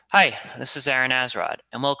Hi, this is Aaron Azrod,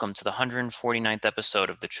 and welcome to the 149th episode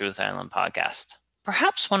of the Truth Island podcast.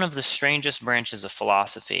 Perhaps one of the strangest branches of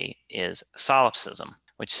philosophy is solipsism,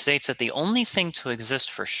 which states that the only thing to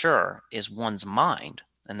exist for sure is one's mind,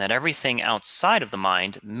 and that everything outside of the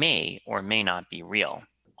mind may or may not be real.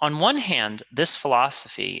 On one hand, this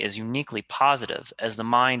philosophy is uniquely positive, as the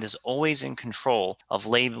mind is always in control of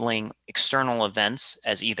labeling external events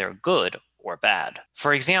as either good or bad.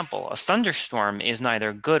 For example, a thunderstorm is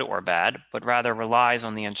neither good or bad, but rather relies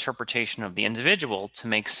on the interpretation of the individual to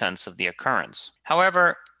make sense of the occurrence.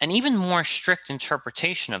 However, an even more strict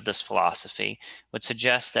interpretation of this philosophy would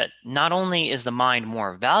suggest that not only is the mind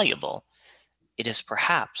more valuable, it is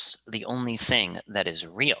perhaps the only thing that is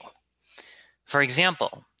real. For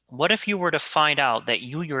example, what if you were to find out that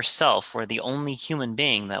you yourself were the only human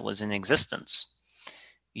being that was in existence?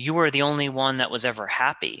 You were the only one that was ever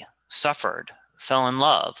happy, suffered, fell in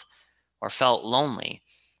love, or felt lonely,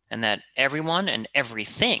 and that everyone and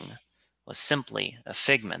everything was simply a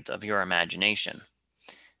figment of your imagination.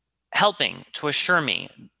 Helping to assure me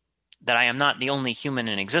that I am not the only human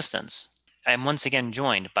in existence, I am once again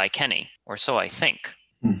joined by Kenny, or so I think.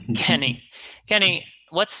 Kenny, Kenny,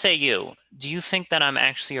 what say you? Do you think that I'm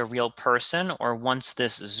actually a real person, or once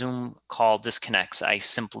this Zoom call disconnects, I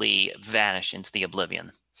simply vanish into the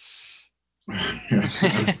oblivion?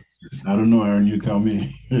 I don't know, Aaron. You tell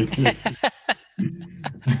me.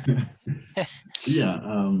 Yeah.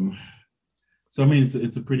 So I mean,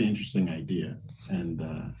 it's a pretty interesting idea, and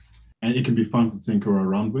it can be fun to tinker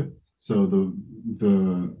around with. So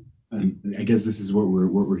the and I guess this is what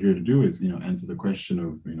we're here to do is answer the question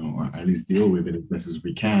of or at least deal with it as best as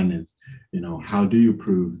we can. Is how do you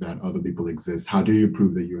prove that other people exist? How do you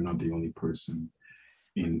prove that you're not the only person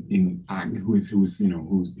in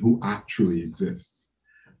who actually exists?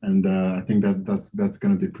 And I think that's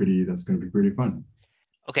going to be pretty fun.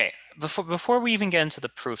 Okay, before we even get into the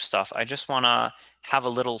proof stuff, I just want to have a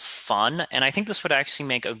little fun, and I think this would actually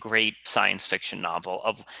make a great science fiction novel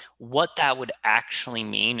of what that would actually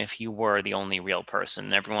mean if you were the only real person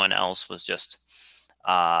and everyone else was just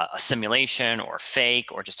a simulation or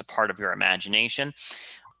fake or just a part of your imagination.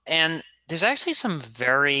 And there's actually some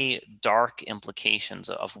very dark implications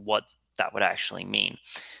of what that would actually mean.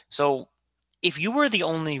 So, if you were the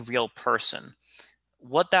only real person,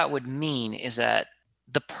 what that would mean is that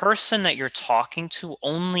the person that you're talking to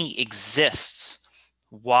only exists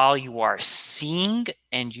while you are seeing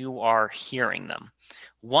and you are hearing them.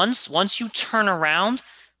 Once you turn around,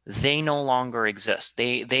 they no longer exist.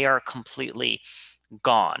 They are completely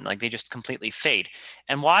gone. Like they just completely fade.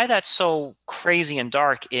 And why that's so crazy and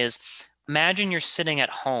dark is imagine you're sitting at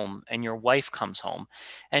home and your wife comes home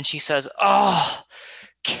and she says, "Oh,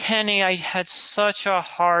 Kenny, I had such a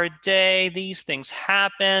hard day. These things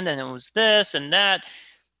happened, and it was this and that."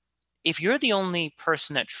 If you're the only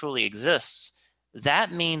person that truly exists,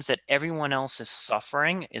 that means that everyone else's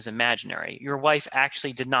suffering is imaginary. Your wife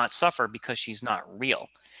actually did not suffer because she's not real.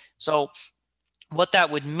 So, what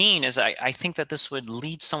that would mean is I think that this would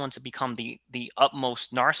lead someone to become the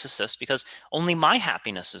utmost narcissist because only my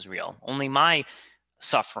happiness is real. Only my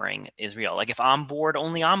suffering is real. Like if I'm bored,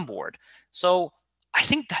 only I'm bored. So I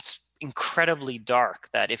think that's incredibly dark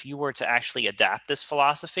that if you were to actually adapt this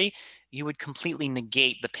philosophy, you would completely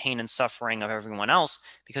negate the pain and suffering of everyone else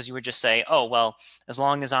because you would just say, oh, well, as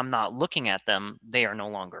long as I'm not looking at them, they are no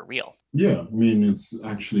longer real. Yeah, I mean,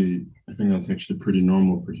 I think that's actually pretty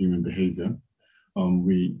normal for human behavior.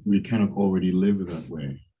 We kind of already live that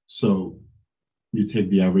way. So you take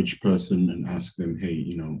the average person and ask them,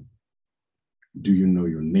 hey, do you know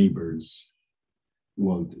your neighbors?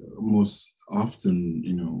 Well, most often,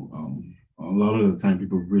 a lot of the time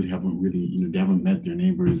people really, they haven't met their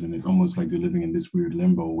neighbors, and it's almost like they're living in this weird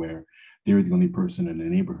limbo where they're the only person in the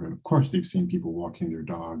neighborhood. Of course, they've seen people walking their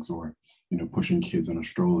dogs or, pushing kids on a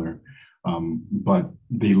stroller. But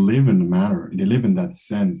they live in that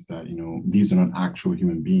sense that, these are not actual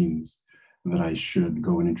human beings that I should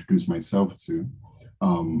go and introduce myself to.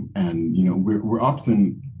 And,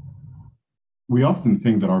 we often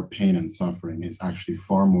think that our pain and suffering is actually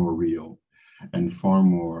far more real and far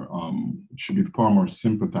more should be far more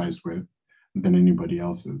sympathized with than anybody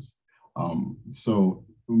else's. So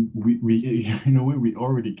we we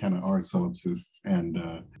already kind of are solipsists, and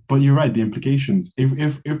but you're right. The implications,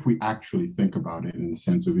 if we actually think about it in the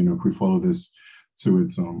sense of if we follow this to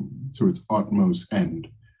its utmost end,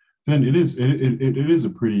 then it is a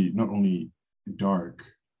pretty not only dark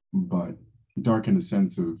but dark in the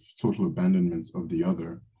sense of total abandonment of the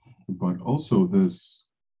other, but also this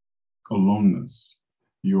aloneness.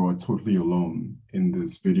 You are totally alone in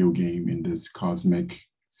this video game, in this cosmic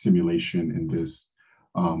simulation, in this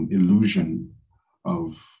illusion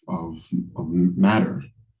of, of, of matter.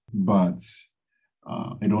 But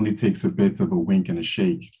it only takes a bit of a wink and a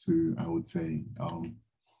shake to, I would say,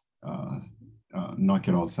 uh, knock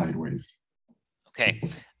it all sideways. Okay.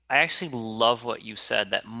 I actually love what you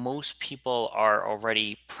said, that most people are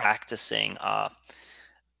already practicing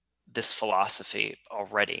this philosophy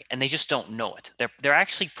already, and they just don't know it. They're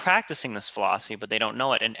actually practicing this philosophy, but they don't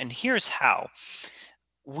know it. And here's how.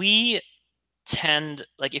 We tend,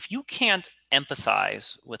 like, if you can't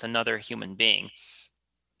empathize with another human being,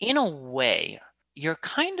 in a way, you're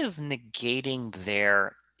kind of negating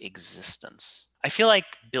their existence. I feel like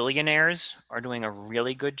billionaires are doing a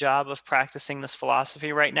really good job of practicing this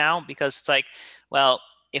philosophy right now, because it's like, well,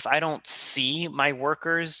 if I don't see my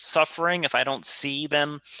workers suffering, if I don't see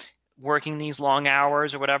them working these long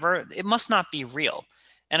hours or whatever, it must not be real.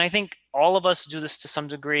 And I think all of us do this to some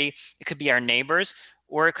degree. It could be our neighbors,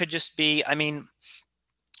 or it could just be, I mean,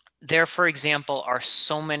 there, for example, are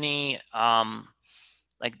so many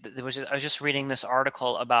like I was just reading this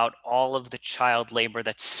article about all of the child labor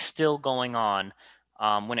that's still going on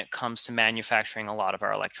when it comes to manufacturing a lot of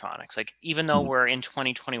our electronics. Like, even though Mm. we're in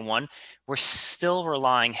 2021, we're still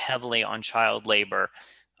relying heavily on child labor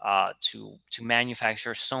to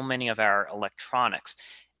manufacture so many of our electronics.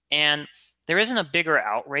 And there isn't a bigger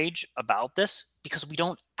outrage about this because we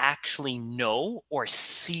don't actually know or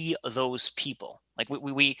see those people. Like,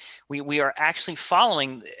 we are actually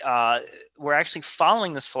following we're actually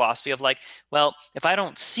following this philosophy of like, well, if I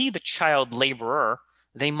don't see the child laborer,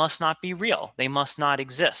 they must not be real. They must not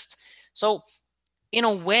exist. So in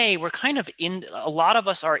a way, we're kind of in, a lot of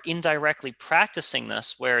us are indirectly practicing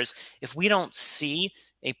this, whereas if we don't see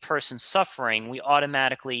a person suffering, we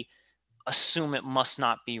automatically assume it must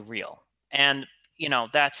not be real. And,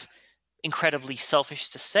 that's incredibly selfish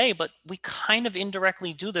to say, but we kind of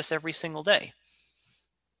indirectly do this every single day.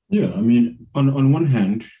 Yeah, I mean, on one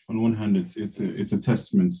hand, it's a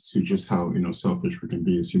testament to just how selfish we can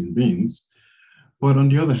be as human beings. But on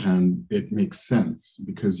the other hand, it makes sense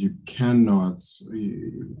because you cannot,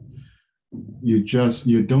 you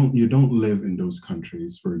don't live in those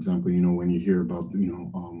countries. For example, when you hear about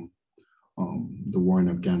the war in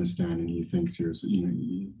Afghanistan, and you think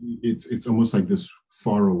seriously, it's almost like this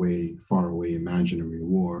far away imaginary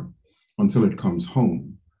war until it comes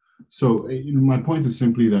home. So my point is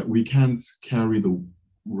simply that we can't carry the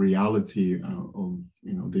reality of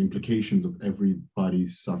the implications of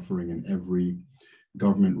everybody's suffering and every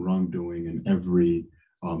government wrongdoing and every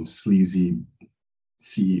sleazy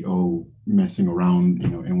CEO messing around,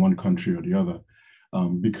 in one country or the other,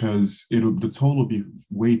 because the toll will be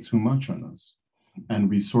way too much on us, and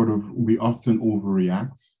we often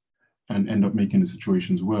overreact and end up making the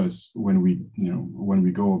situations worse when we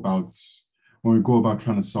go about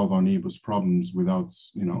trying to solve our neighbors' problems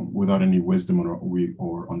without any wisdom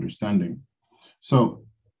or understanding. So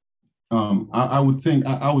I would think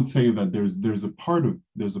I would say that there's a part of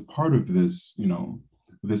this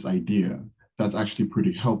this idea that's actually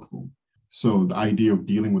pretty helpful. So the idea of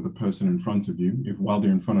dealing with the person in front of you, if while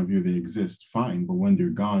they're in front of you they exist, fine, but when they're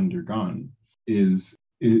gone, is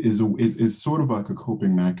sort of like a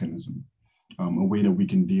coping mechanism, a way that we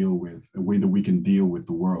can deal with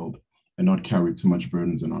the world and not carry too much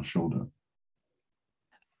burdens on our shoulder.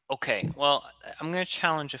 Okay, well, I'm going to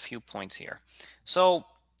challenge a few points here. So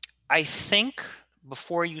I think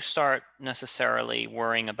before you start necessarily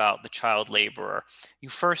worrying about the child laborer, you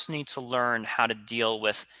first need to learn how to deal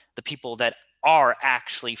with the people that are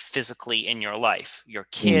actually physically in your life, your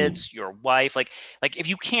Mm. kids, your wife. Like if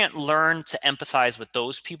you can't learn to empathize with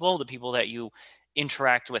those people, the people that you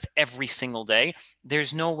interact with every single day,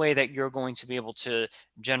 there's no way that you're going to be able to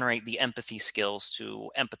generate the empathy skills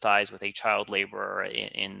to empathize with a child laborer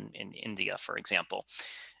in India, for example.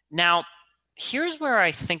 Now, here's where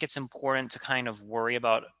I think it's important to kind of worry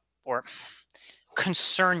about or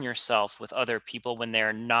concern yourself with other people when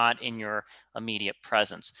they're not in your immediate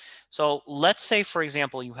presence. So let's say, for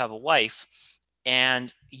example, you have a wife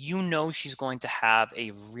and you know she's going to have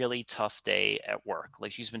a really tough day at work.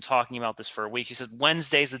 Like, she's been talking about this for a week. She said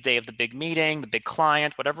Wednesday's the day of the big meeting, the big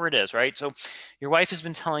client, whatever it is, right? So your wife has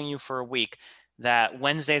been telling you for a week that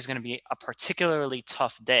Wednesday is going to be a particularly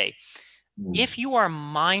tough day. Mm. If you are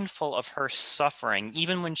mindful of her suffering,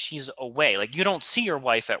 even when she's away, like, you don't see your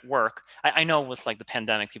wife at work. I know with like the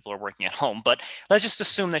pandemic, people are working at home, but let's just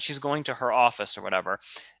assume that she's going to her office or whatever.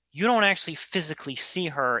 You don't actually physically see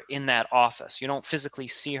her in that office. You don't physically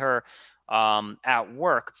see her at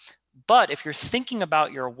work. But if you're thinking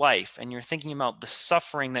about your wife and you're thinking about the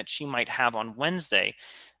suffering that she might have on Wednesday,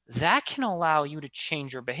 that can allow you to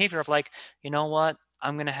change your behavior of like, you know what?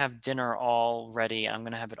 I'm going to have dinner all ready. I'm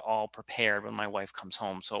going to have it all prepared when my wife comes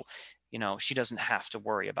home. So, she doesn't have to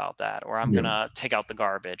worry about that. Or I'm going Yeah. to take out the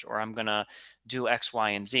garbage, or I'm going to do X, Y,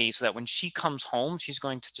 and Z, so that when she comes home, she's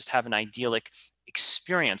going to just have an idyllic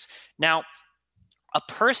experience. Now, a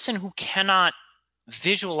person who cannot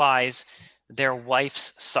visualize their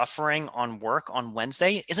wife's suffering on work on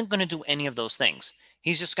Wednesday isn't going to do any of those things.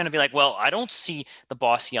 He's just going to be like, well, I don't see the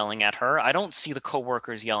boss yelling at her. I don't see the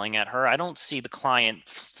coworkers yelling at her. I don't see the client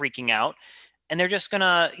freaking out. And they're just going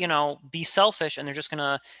to, be selfish, and they're just going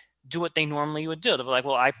to do what they normally would do. They'll be like,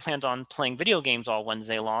 well, I planned on playing video games all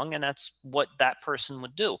Wednesday long, and that's what that person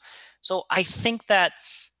would do. So I think that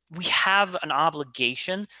we have an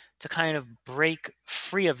obligation to kind of break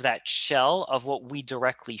free of that shell of what we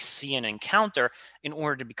directly see and encounter in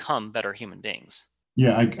order to become better human beings.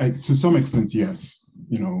 Yeah, to some extent, yes.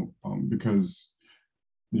 Because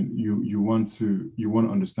you want to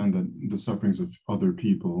understand that the sufferings of other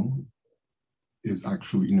people is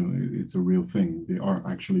actually, it's a real thing. They are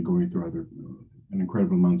actually going through either an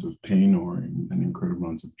incredible amounts of pain or an incredible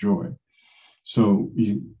amounts of joy.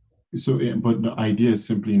 But the idea is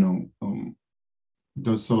simply,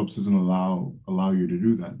 does solipsism allow you to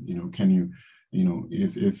do that? Can you,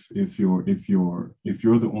 if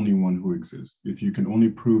you're the only one who exists, if you can only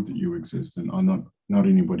prove that you exist and are not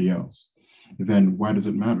anybody else, then why does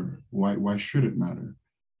it matter? Why should it matter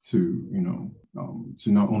to,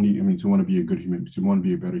 to not only, to want to be a good human, to want to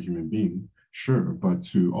be a better human being, sure, but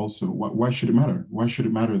to also, why should it matter? Why should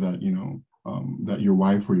it matter that, that your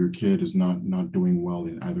wife or your kid is not doing well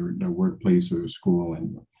in either their workplace or school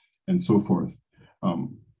and so forth?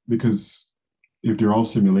 Because if they're all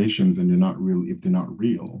simulations and if they're not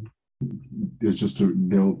real, there's just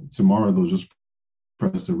tomorrow they'll just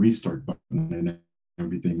press the restart button and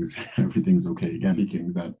everything's okay again.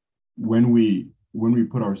 Speaking that when we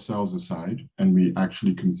put ourselves aside and we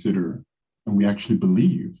actually consider and we actually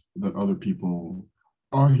believe that other people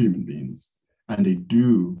are human beings and they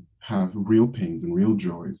do have real pains and real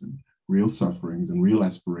joys and real sufferings and real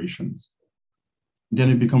aspirations, then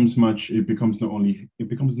it becomes necessary,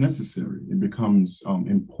 it becomes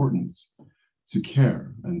important to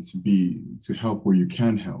care and to help where you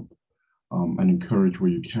can help, and encourage where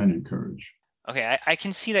you can encourage. Okay, I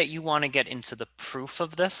can see that you want to get into the proof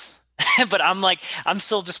of this, but I'm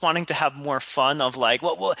still just wanting to have more fun of like,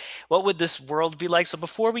 what would this world be like? So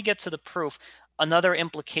before we get to the proof, another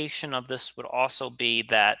implication of this would also be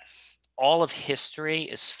that all of history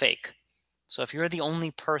is fake. So if you're the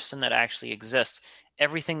only person that actually exists,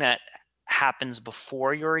 everything that happens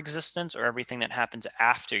before your existence or everything that happens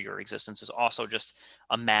after your existence is also just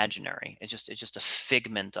imaginary. It's just a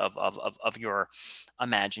figment of your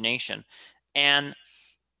imagination. And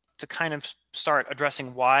to kind of start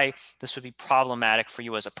addressing why this would be problematic for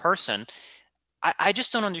you as a person, I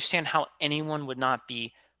just don't understand how anyone would not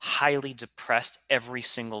be highly depressed every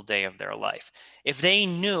single day of their life. If they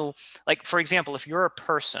knew, like, for example, if you're a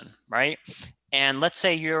person, right? And let's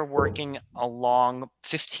say you're working a long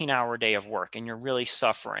 15-hour day of work and you're really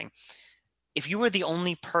suffering. If you were the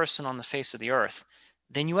only person on the face of the earth,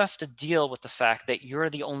 then you have to deal with the fact that you're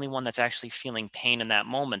the only one that's actually feeling pain in that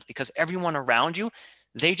moment, because everyone around you,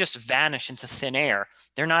 they just vanish into thin air.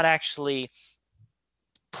 They're not actually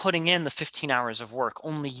putting in the 15 hours of work.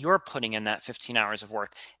 Only you're putting in that 15 hours of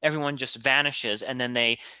work. Everyone just vanishes, and then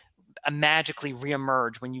they magically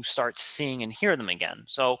reemerge when you start seeing and hear them again.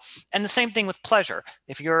 So, and the same thing with pleasure.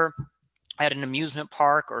 If you're at an amusement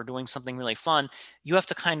park or doing something really fun, you have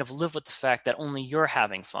to kind of live with the fact that only you're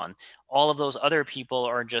having fun. All of those other people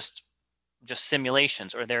are just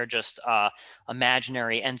simulations, or they're just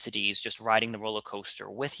imaginary entities just riding the roller coaster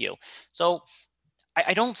with you. So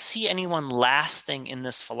I don't see anyone lasting in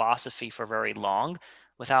this philosophy for very long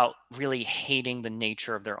without really hating the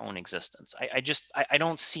nature of their own existence. I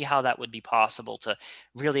don't see how that would be possible to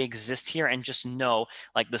really exist here and just know,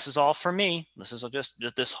 like, this is all for me.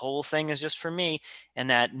 This whole thing is just for me, and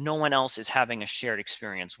that no one else is having a shared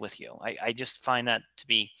experience with you. I just find that to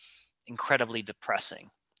be incredibly depressing.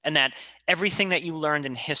 And that everything that you learned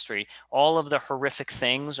in history, all of the horrific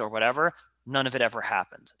things or whatever, none of it ever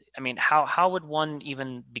happened. I mean, how would one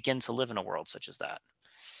even begin to live in a world such as that?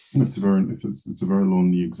 It's a very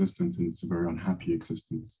lonely existence, and it's a very unhappy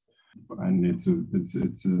existence, and it's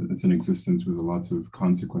an existence with lots of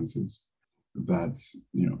consequences that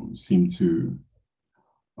seem to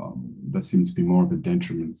be more of a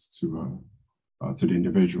detriment to the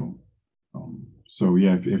individual. So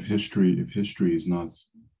yeah, if history is not,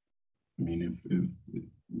 I mean,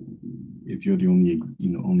 if you're the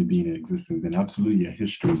only being in existence, then absolutely, yeah,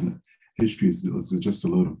 history is just a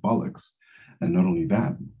load of bollocks. And not only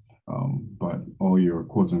that, But all your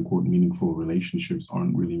quote unquote meaningful relationships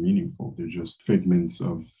aren't really meaningful. They're just figments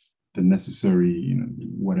of the necessary,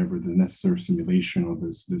 whatever the necessary simulation of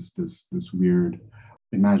this weird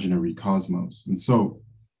imaginary cosmos. And so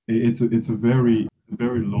it's a very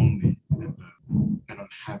lonely and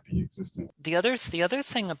unhappy existence. The other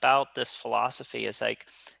thing about this philosophy is like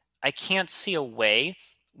I can't see a way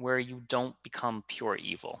where you don't become pure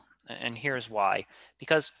evil. And here's why.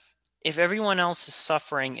 Because if everyone else's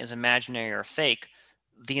suffering is imaginary or fake,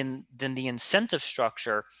 then the incentive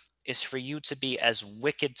structure is for you to be as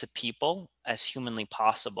wicked to people as humanly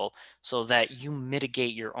possible so that you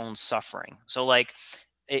mitigate your own suffering. So like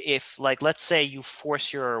if like let's say you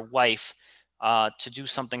force your wife to do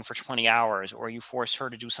something for 20 hours, or you force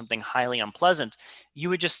her to do something highly unpleasant, you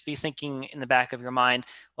would just be thinking in the back of your mind,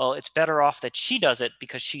 well, it's better off that she does it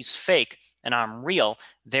because she's fake and I'm real.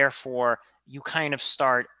 Therefore, you kind of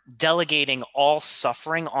start delegating all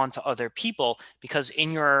suffering onto other people because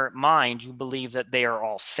in your mind, you believe that they are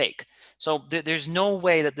all fake. So there's no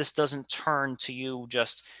way that this doesn't turn to you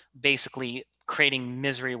just basically creating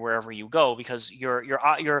misery wherever you go, because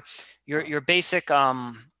your basic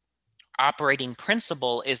operating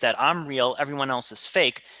principle is that I'm real, everyone else is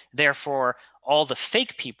fake. Therefore, all the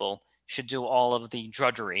fake people should do all of the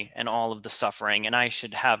drudgery and all of the suffering, and I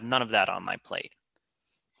should have none of that on my plate.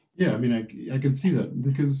 Yeah, I mean, I can see that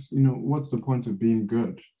because, what's the point of being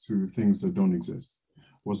good to things that don't exist?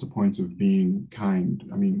 What's the point of being kind?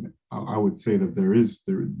 I mean, I would say that there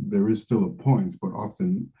is still a point, but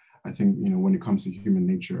often I think, when it comes to human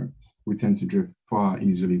nature, we tend to drift far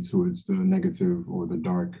easily towards the negative or the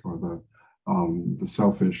dark or the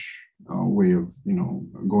selfish way of,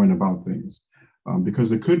 going about things. Because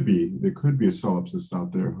there could be a solipsist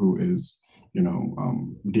out there who is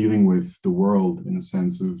dealing with the world in a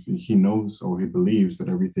sense of he knows or he believes that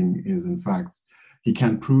everything is in fact, he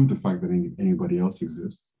can't prove the fact that anybody else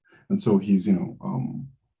exists. And so he's,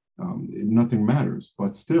 nothing matters,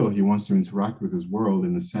 but still he wants to interact with his world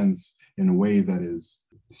in a sense, in a way that is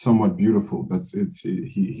somewhat beautiful.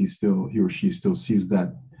 He or she still sees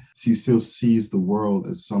that, he still sees the world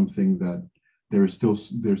as something that there's still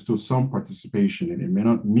some participation in it. It may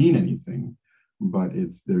not mean anything, but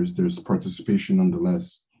there's participation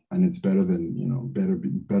nonetheless, and it's better than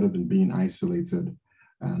better than being isolated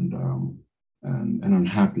and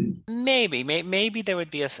unhappy. Maybe there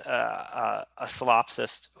would be a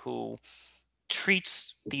solipsist who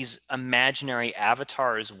treats these imaginary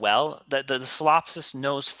avatars well. The solipsist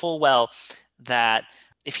knows full well that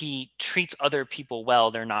if he treats other people well,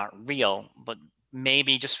 they're not real, but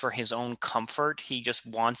maybe just for his own comfort, he just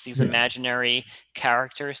wants these Yeah, imaginary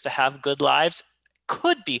characters to have good lives.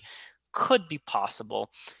 Could be, could be possible,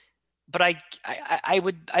 but I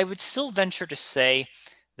would still venture to say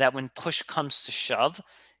that when push comes to shove,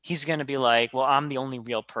 he's going to be like, well, I'm the only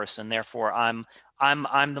real person, therefore I'm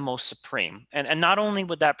the most supreme. And not only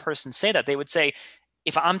would that person say that, they would say,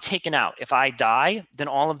 if I'm taken out, if I die, then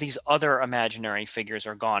all of these other imaginary figures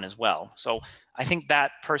are gone as well. So I think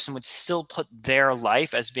that person would still put their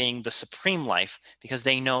life as being the supreme life because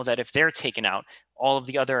they know that if they're taken out, all of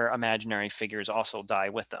the other imaginary figures also die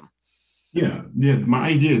with them. yeah. My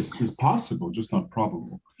idea is possible, just not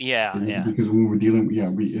probable. Yeah, It's yeah. because when we're dealing, yeah,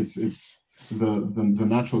 it's the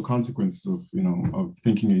natural consequences of of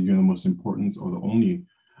thinking that you're the most important or the only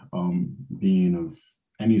being of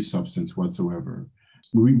any substance whatsoever.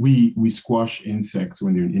 We squash insects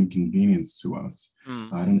when they're an inconvenience to us.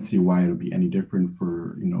 Mm. I don't see why it would be any different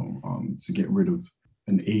for to get rid of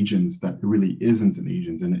an agent that really isn't an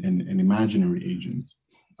agent, an imaginary agent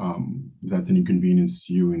that's an inconvenience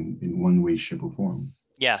to you in one way, shape, or form.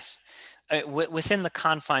 Yes. Within the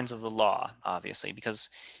confines of the law, obviously, because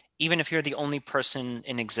even if you're the only person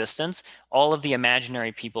in existence, all of the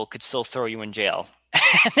imaginary people could still throw you in jail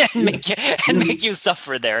and Yeah, make you and yeah, make you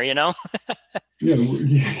suffer there, you know? yeah,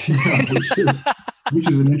 yeah, which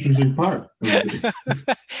is an interesting part of this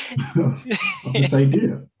of this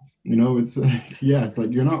idea. It's yeah, it's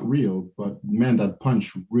like you're not real, but man, that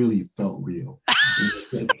punch really felt real. And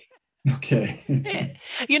it's like, okay.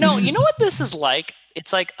 You know what this is like?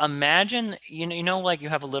 It's like imagine, like you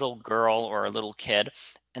have a little girl or a little kid,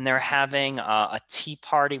 and they're having a tea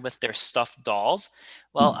party with their stuffed dolls.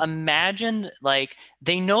 Well, imagine like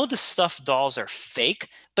they know the stuffed dolls are fake,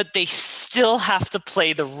 but they still have to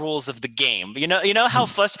play the rules of the game. You know how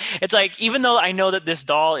frustrating. It's like even though I know that this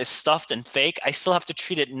doll is stuffed and fake, I still have to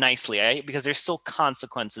treat it nicely, right? Because there's still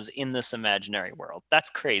consequences in this imaginary world. That's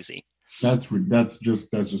crazy. That's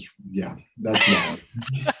just yeah, that's wild.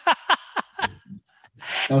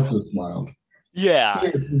 That's just wild. So Yeah.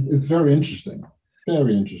 yeah, it's very interesting.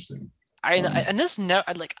 Very interesting. And this never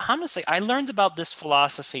like honestly, I learned about this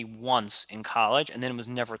philosophy once in college, and then it was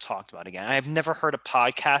never talked about again. I've never heard a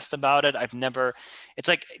podcast about it. I've never. It's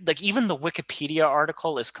like even the Wikipedia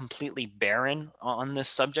article is completely barren on this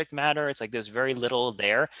subject matter. It's like there's very little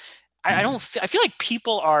there. I don't. I feel like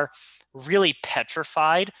people are really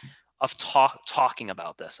petrified of talking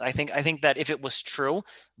about this. I think that if it was true,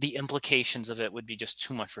 the implications of it would be just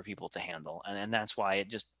too much for people to handle, and that's why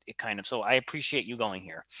it kind of. So I appreciate you going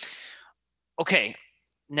here. Okay,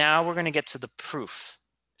 now we're going to get to the proof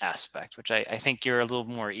aspect, which I think you're a little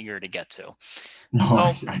more eager to get to.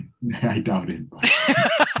 No, So, I doubt it. But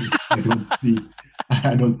I don't see.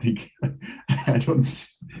 I don't think. I don't. See,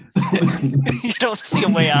 you don't see a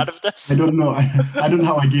way out of I this? don't know. I don't know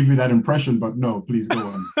how I gave you that impression, but no, please go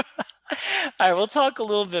on. All right, we'll talk a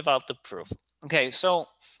little bit about the proof. Okay, so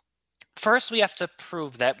first we have to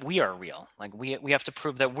prove that we are real. Like we have to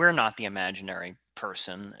prove that we're not the imaginary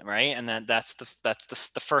person, right? And that's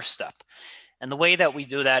the first step. And the way that we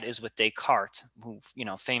do that is with Descartes, who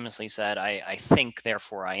famously said, "I think,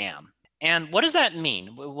 therefore I am." And what does that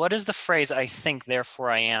mean? What does the phrase "I think,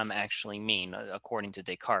 therefore I am" actually mean, according to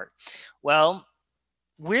Descartes? Well,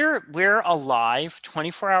 we're alive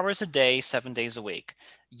 24 hours a day, 7 days a week.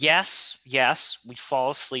 Yes, we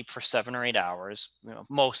fall asleep for 7 or 8 hours,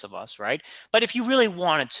 most of us, right? But if you really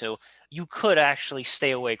wanted to, you could actually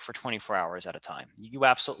stay awake for 24 hours at a time. You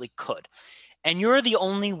absolutely could. And you're the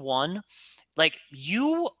only one, like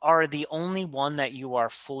you are the only one that you are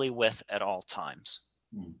fully with at all times.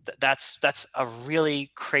 Mm. That's a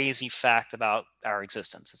really crazy fact about our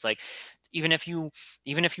existence. It's like even if you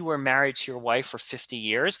were married to your wife for 50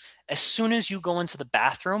 years, as soon as you go into the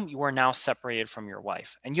bathroom, you are now separated from your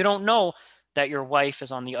wife, and you don't know that your wife is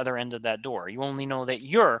on the other end of that door. You only know that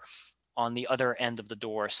you're on the other end of the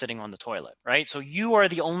door sitting on the toilet, right? So you are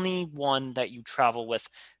the only one that you travel with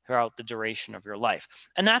throughout the duration of your life.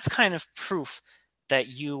 And that's kind of proof that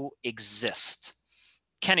you exist.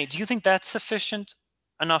 Kenny, do you think that's sufficient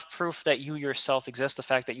enough proof that you yourself exist? The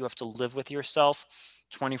fact that you have to live with yourself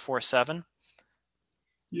 24/7?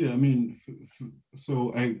 Yeah, I mean,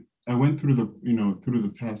 so I went through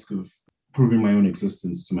the task of proving my own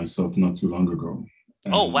existence to myself not too long ago,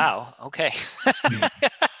 Oh, and wow. Okay.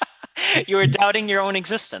 You were doubting your own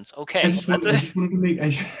existence. Okay. I just wanted to make I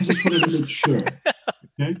just wanted to make sure,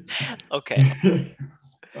 Okay. okay.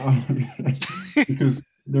 um, because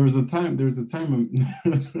there was a time there's a time a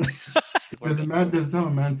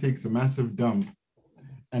man takes a massive dump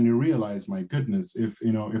and you realize, my goodness, if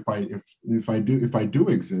I do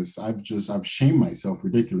exist, I've shamed myself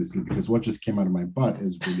ridiculously, because what just came out of my butt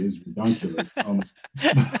is ridiculous. But,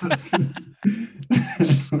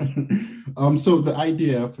 so the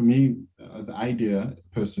idea for me, the idea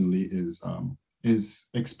personally is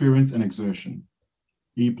experience and exertion.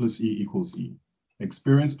 E plus E equals E.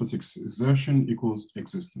 Experience plus exertion equals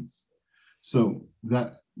existence. So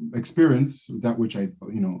that experience, that which I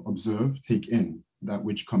observe, take in, that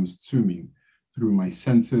which comes to me through my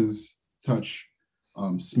senses, touch,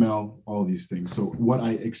 smell, all these things. So what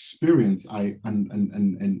I experience, and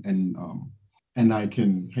I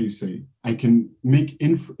can, how you say, I can make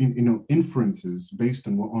inferences based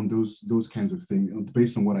on those kinds of things,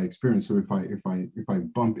 based on what I experience. So if I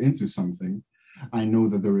bump into something, I know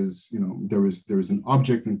that there is an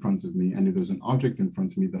object in front of me, and if there's an object in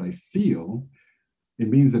front of me that I feel, it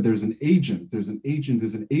means that there's an agent, there's an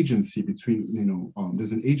agency between,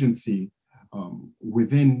 there's an agency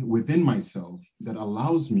within myself that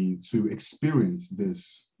allows me to experience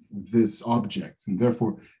this object. And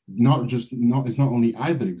therefore, it's not only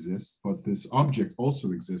I that exists, but this object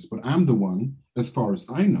also exists. But I'm the one, as far as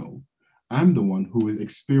I know, I'm the one who is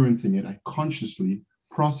experiencing it. I consciously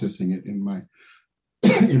processing it in my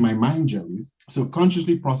in my mind jellies. So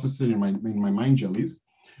consciously process it in my mind jellies,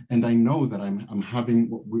 and I know that I'm having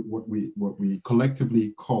what we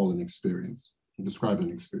collectively call an experience, describe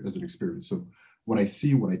an experience as an experience. So what I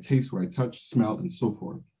see, what I taste, what I touch, smell, and so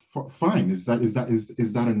forth. Fine. Is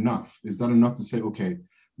that enough? Is that enough to say, okay,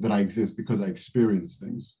 that I exist because I experience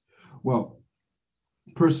things? Well,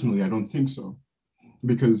 personally, I don't think so,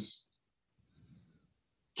 because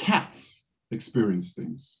cats experience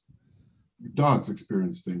things, dogs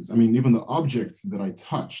experience things. I mean, even the objects that I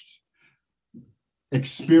touched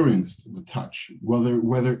experienced the touch,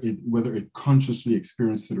 whether it consciously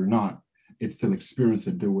experienced it or not, it still experienced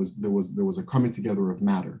it. There was a coming together of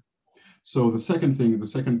matter. So the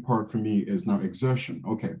second part for me is now exertion.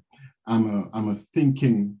 Okay, I'm a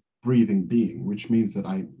thinking, breathing being, which means that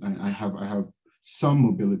I have some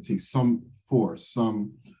mobility, some force,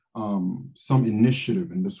 some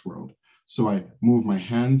initiative in this world. So I move my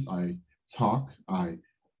hands, I talk, I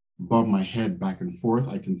bob my head back and forth.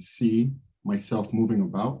 I can see myself moving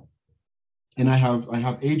about, and I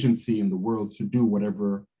have agency in the world to do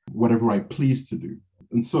whatever I please to do.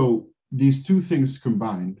 And so these two things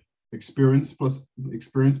combined, experience plus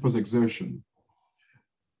exertion,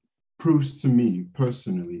 proves to me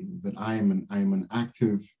personally that I am an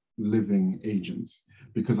active living agent,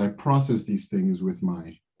 because I process these things with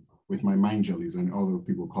my mind jellies, and although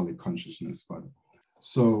people call it consciousness, but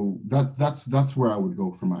so that's where I would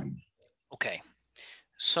go for mine. Okay.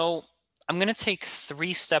 So I'm going to take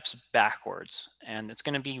 3 steps backwards, and it's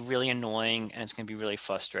going to be really annoying and it's going to be really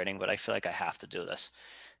frustrating, but I feel like I have to do this.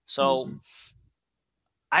 Let's So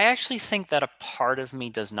I actually think that a part of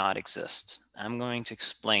me does not exist. I'm going to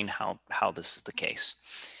explain how this is the case.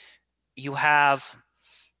 You have,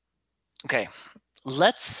 okay,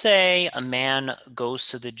 let's say a man goes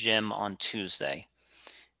to the gym on Tuesday,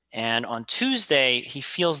 and on Tuesday he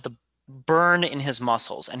feels the burn in his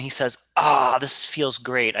muscles, and he says, this feels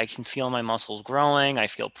great. I can feel my muscles growing. I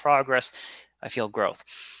feel progress. I feel growth.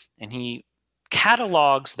 And he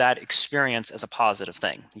catalogs that experience as a positive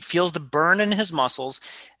thing. He feels the burn in his muscles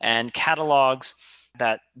and catalogs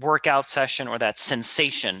that workout session or that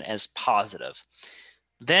sensation as positive.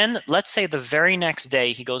 Then let's say the very next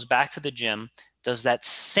day he goes back to the gym, does that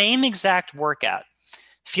same exact workout,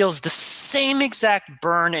 feels the same exact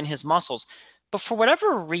burn in his muscles, but for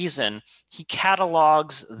whatever reason, he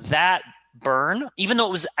catalogs that burn, even though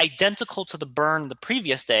it was identical to the burn the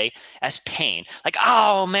previous day, as pain. Like,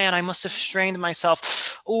 oh man, I must have strained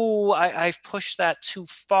myself. Oh, I've pushed that too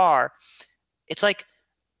far. It's like,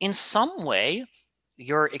 in some way,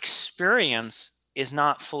 your experience is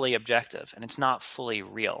not fully objective and it's not fully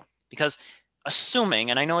real. Because assuming,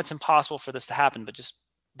 and I know it's impossible for this to happen, but just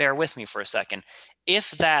bear with me for a second.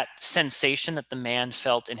 If that sensation that the man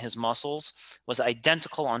felt in his muscles was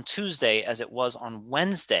identical on Tuesday as it was on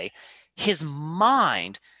Wednesday, his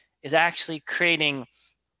mind is actually creating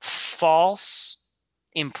false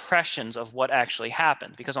impressions of what actually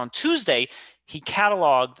happened. Because on Tuesday, he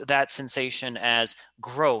cataloged that sensation as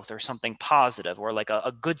growth or something positive or like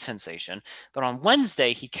a good sensation. But on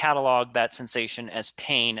Wednesday, he cataloged that sensation as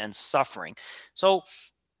pain and suffering. So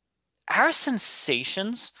our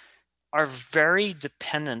sensations are very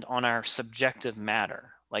dependent on our subjective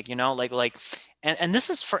matter. Like, and this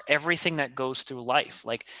is for everything that goes through life.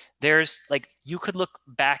 Like, there's like, you could look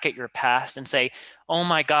back at your past and say, oh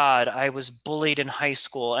my God, I was bullied in high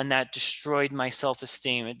school and that destroyed my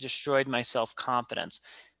self-esteem. It destroyed my self-confidence.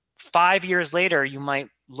 5 years later, you might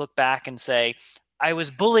look back and say, I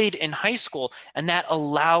was bullied in high school and that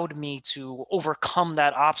allowed me to overcome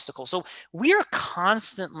that obstacle. So we are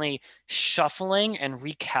constantly shuffling and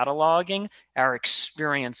recataloguing our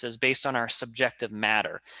experiences based on our subjective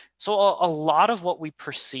matter. So a lot of what we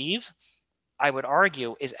perceive, I would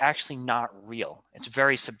argue, is actually not real. It's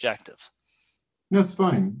very subjective. That's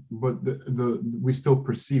fine, but we still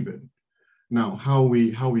perceive it. Now, how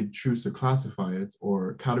we choose to classify it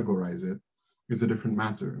or categorize it is a different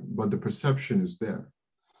matter, but the perception is there.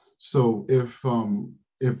 So if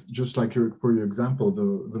just like for your example,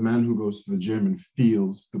 the man who goes to the gym and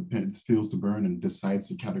feels the burn and decides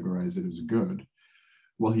to categorize it as good,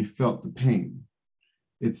 well, he felt the pain.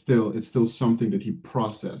 It's still something that he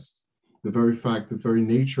processed. The very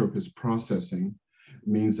nature of his processing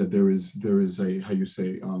means that there is a, how you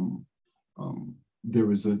say,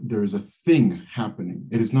 there is a thing happening.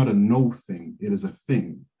 It is not a no thing. It is a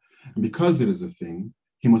thing, and because it is a thing,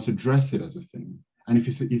 he must address it as a thing. And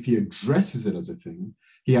if he addresses it as a thing,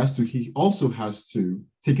 he also has to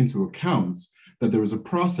take into account that there is a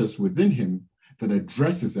process within him that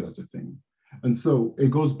addresses it as a thing. And so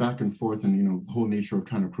it goes back and forth, and the whole nature of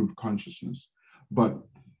trying to prove consciousness. But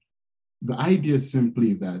the idea is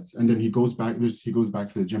simply that, and then he goes back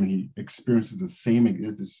to the gym and he experiences the same,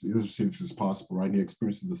 this is possible, right? He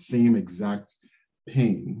experiences the same exact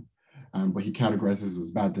pain, but he categorizes it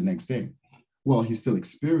as bad the next day. Well, he still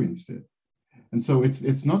experienced it. And so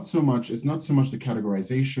it's not so much the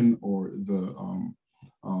categorization or the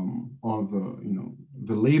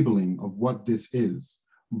labeling of what this is,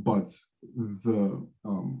 but the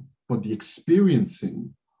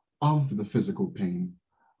experiencing of the physical pain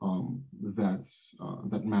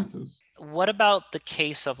that matters. What about the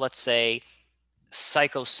case of, let's say,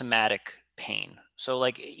 psychosomatic pain? So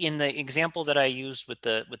like in the example that I used with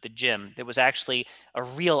the gym, there was actually a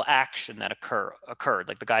real action that occurred,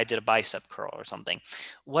 like the guy did a bicep curl or something.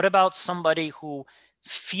 What about somebody who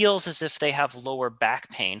feels as if they have lower back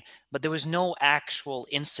pain, but there was no actual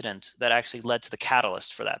incident that actually led to the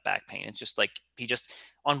catalyst for that back pain? It's just like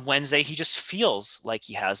on Wednesday, he just feels like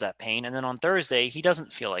he has that pain. And then on Thursday, he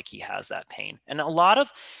doesn't feel like he has that pain. And a lot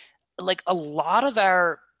of like a lot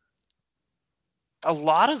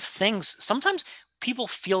of things, sometimes people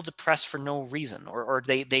feel depressed for no reason, or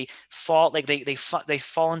they fall, like they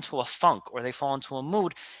fall into a funk, or they fall into a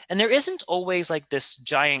mood, and there isn't always like this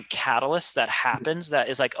giant catalyst that happens that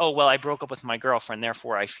is like, oh well, I broke up with my girlfriend,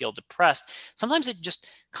 therefore I feel depressed. Sometimes it just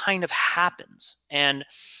kind of happens. And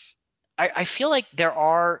I feel like there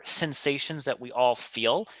are sensations that we all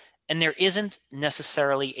feel, and there isn't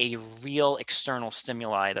necessarily a real external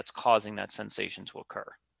stimuli that's causing that sensation to occur.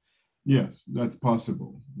 Yes, that's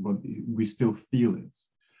possible, but we still feel it.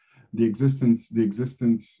 The existence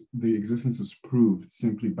is proved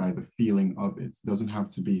simply by the feeling of it. It doesn't have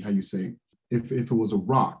to be how you say, if it was a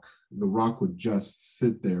rock, the rock would just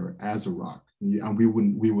sit there as a rock, and we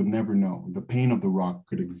would never know. The pain of the rock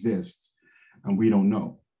could exist, and we don't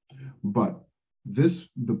know. But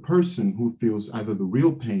the person who feels either the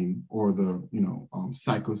real pain or the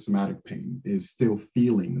psychosomatic pain is still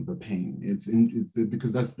feeling the pain. It's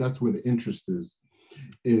because that's where the interest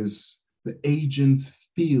is the agent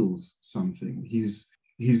feels something. He's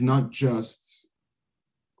not just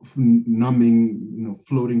numbing,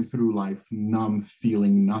 floating through life, numb,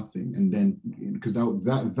 feeling nothing, and then because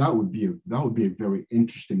that would be a very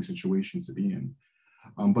interesting situation to be in.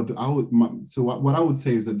 But what I would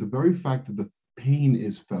say is that the very fact that the pain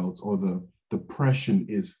is felt or the depression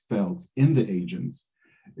is felt in the agents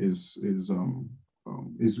is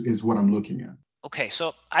what I'm looking at. Okay,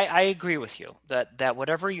 so I agree with you that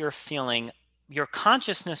whatever you're feeling, your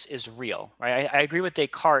consciousness is real, right? I agree with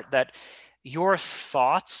Descartes that your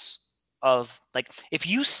thoughts of, like, if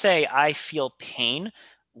you say I feel pain,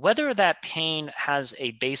 whether that pain has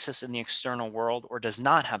a basis in the external world or does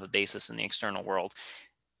not have a basis in the external world,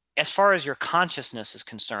 as far as your consciousness is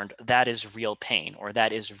concerned, that is real pain, or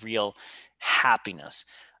that is real happiness.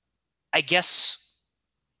 I guess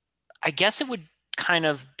it would kind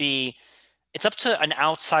of be, it's up to an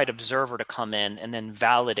outside observer to come in and then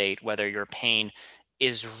validate whether your pain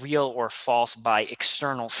is real or false by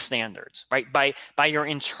external standards, right? By your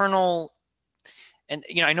internal, and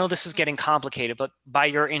I know this is getting complicated, but by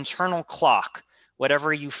your internal clock,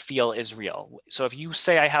 whatever you feel is real. So if you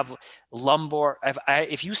say I have lumbar,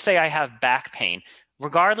 if you say I have back pain,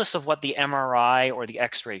 regardless of what the MRI or the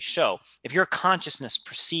X-rays show, if your consciousness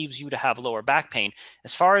perceives you to have lower back pain,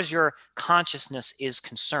 as far as your consciousness is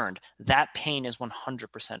concerned, that pain is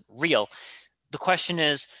 100% real. The question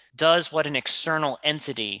is, does what an external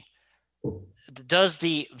entity, does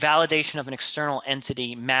the validation of an external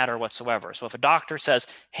entity matter whatsoever? So if a doctor says,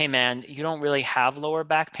 hey man, you don't really have lower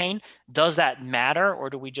back pain, does that matter, or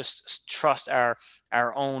do we just trust our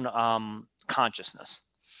own consciousness?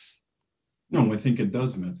 No, I think it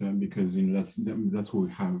does matter because that's what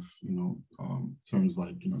we have, terms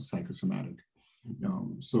like psychosomatic.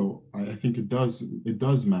 So I think it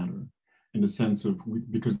does matter in the sense of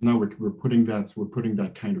because now we're putting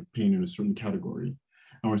that kind of pain in a certain category,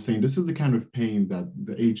 and we're saying this is the kind of pain that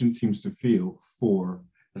the agent seems to feel for,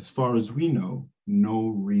 as far as we know, no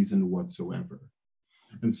reason whatsoever.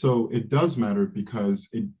 And so it does matter because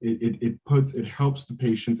it helps the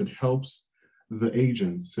patients, it helps the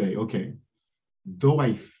agent say, okay, though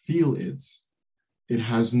I feel it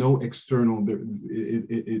has no external,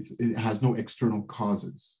 it has no external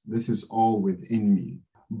causes. This is all within me,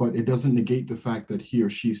 but it doesn't negate the fact that he or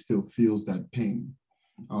she still feels that pain.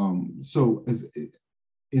 So as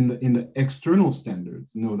in the external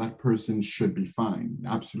standards, no, that person should be fine.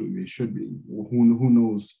 Absolutely, should be. Who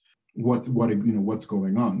knows what's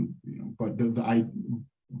going on?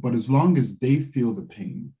 But as long as they feel the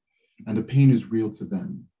pain, and the pain is real to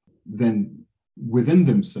them, then within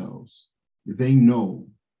themselves, they know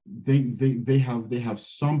they have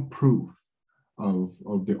some proof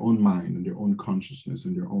of their own mind and their own consciousness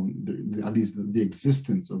and at least the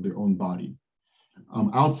existence of their own body.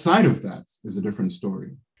 Outside of that is a different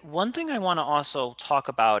story. One thing I want to also talk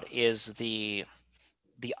about is the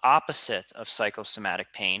opposite of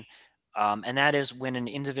psychosomatic pain, and that is when an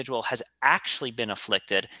individual has actually been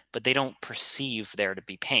afflicted, but they don't perceive there to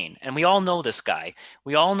be pain. And we all know this guy.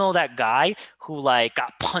 We all know that guy who like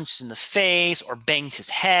got punched in the face or banged his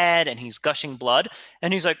head and he's gushing blood.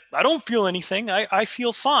 And he's like, I don't feel anything. I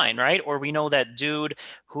feel fine, right? Or we know that dude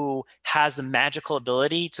who has the magical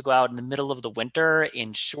ability to go out in the middle of the winter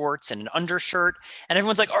in shorts and an undershirt. And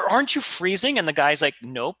everyone's like, aren't you freezing? And the guy's like,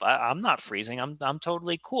 nope, I'm not freezing. I'm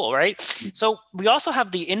totally cool, right? So we also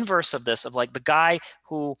have the inverse of this, of like the guy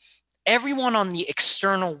who everyone on the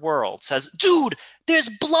external world says, dude, there's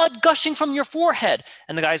blood gushing from your forehead.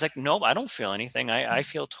 And the guy's like, nope, I don't feel anything. I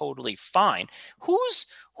feel totally fine.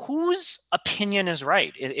 Whose opinion is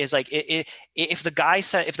right? Is like if the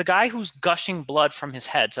guy who's gushing blood from his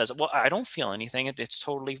head says, well, I don't feel anything. It's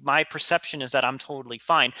totally, my perception is that I'm totally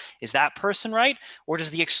fine. Is that person right? Or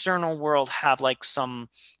does the external world have like some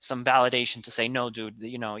validation to say, no, dude,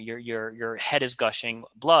 you know, your head is gushing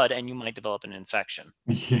blood and you might develop an infection?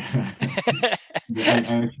 Yeah. Yeah,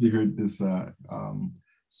 I actually heard this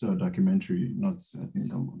so documentary, not I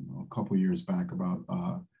think a couple years back about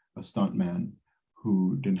a stuntman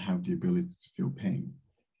who didn't have the ability to feel pain,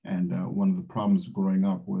 and one of the problems growing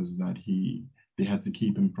up was that they had to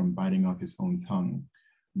keep him from biting off his own tongue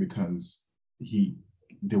because he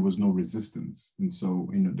there was no resistance, and so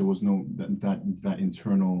you know there was no that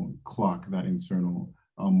internal clock, that internal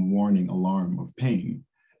warning alarm of pain,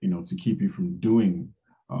 you know, to keep you from doing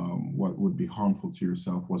what would be harmful to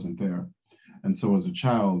yourself wasn't there. And so as a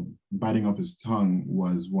child, biting off his tongue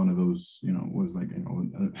was one of those, you know, was like, you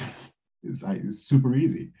know, it's super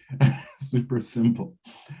easy, super simple.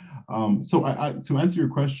 So to answer your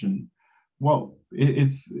question, well, it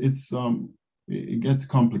gets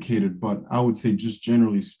complicated, but I would say just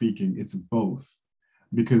generally speaking, it's both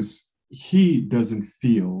because he doesn't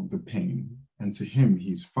feel the pain, and to him,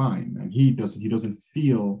 he's fine, and he doesn't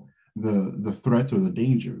feel the threat or the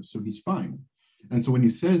danger, so he's fine. And so when he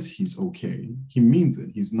says he's okay, he means it.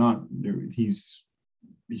 He's not he's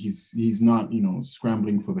not, you know,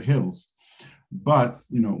 scrambling for the hills. But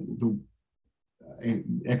you know, the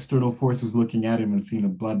external forces looking at him and seeing the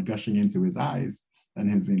blood gushing into his eyes and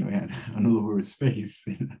his, you know, and all over his face.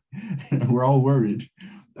 We're all worried.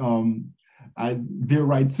 They're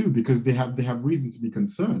right too, because they have reason to be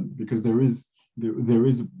concerned, because there is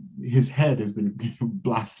his head has been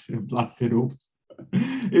blasted open.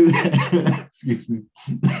 Excuse me.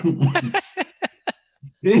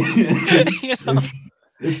 You know?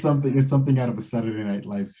 It's something out of a Saturday Night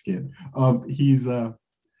Live skit. He's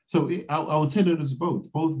so I would say that it's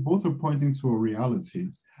both are pointing to a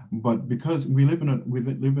reality, but because we live in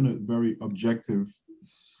a very objective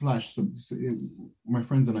slash my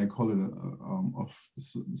friends and I call it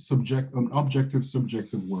an objective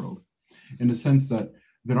subjective world, in the sense that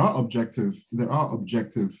there are objective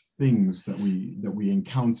things that we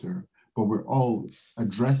encounter, but we're all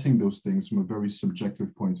addressing those things from a very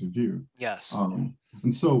subjective point of view. Yes.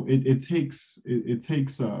 And so it takes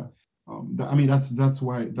I mean that's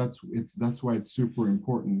why it's super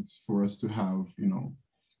important for us to have, you know,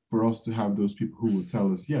 for us to have those people who will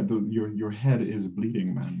tell us, yeah, your head is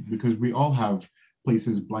bleeding, man, because we all have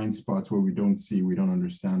places, blind spots where we don't see, we don't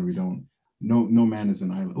understand, we don't. No man is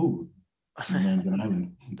an island. Oh, no man's an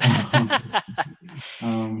island.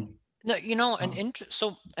 um, No, you know, uh,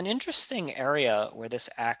 an interesting area where this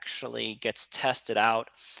actually gets tested out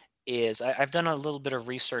is I've done a little bit of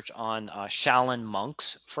research on Shaolin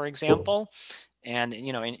monks, for example. And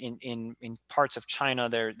you know, in parts of China,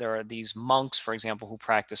 there are these monks, for example, who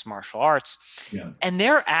practice martial arts, yeah, and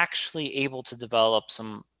they're actually able to develop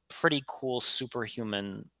some pretty cool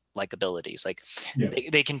superhuman like abilities. Like yeah,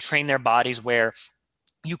 they can train their bodies where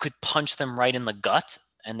you could punch them right in the gut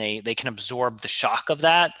and they can absorb the shock of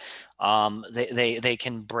that. They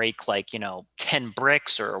can break like, you know, 10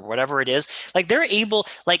 bricks or whatever it is. Like they're able,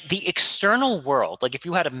 like the external world, like if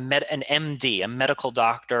you had an MD, a medical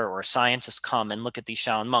doctor or a scientist come and look at these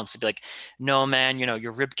Shaolin monks, they'd be like, no, man, you know,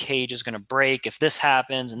 your rib cage is going to break if this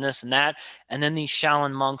happens and this and that. And then these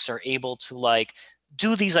Shaolin monks are able to like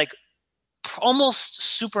do these like almost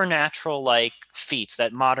supernatural like feats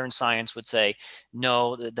that modern science would say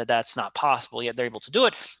no, that's not possible, yet they're able to do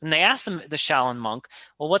it. And they asked them, the Shaolin monk,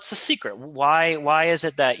 well, what's the secret? Why is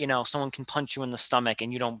it that, you know, someone can punch you in the stomach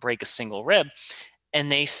and you don't break a single rib?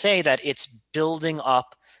 And they say that it's building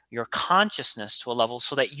up your consciousness to a level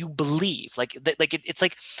so that you believe it's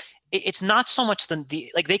like it's not so much the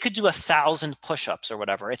like they could do 1,000 push-ups or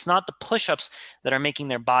whatever. It's not the push-ups that are making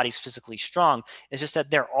their bodies physically strong. It's just that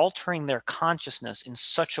they're altering their consciousness in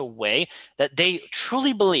such a way that they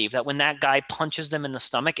truly believe that when that guy punches them in the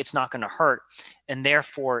stomach, it's not going to hurt, and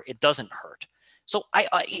therefore it doesn't hurt. So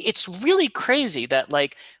it's really crazy that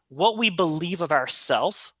like what we believe of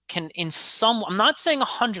ourselves can in some, I'm not saying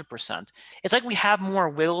 100%. It's like we have more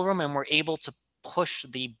wiggle room and we're able to push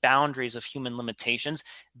the boundaries of human limitations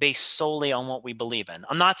based solely on what we believe in.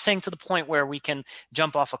 I'm not saying to the point where we can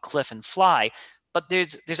jump off a cliff and fly, but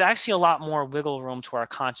there's actually a lot more wiggle room to our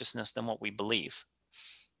consciousness than what we believe.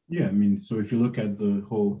 yeah. I mean, so if you look at the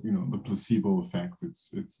whole, you know, the placebo effect,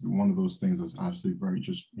 it's one of those things that's absolutely very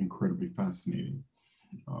just incredibly fascinating.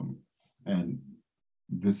 And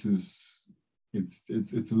this is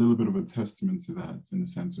it's a little bit of a testament to that, in the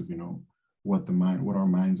sense of, what our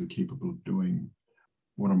minds are capable of doing,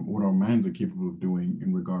 what our minds are capable of doing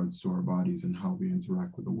in regards to our bodies and how we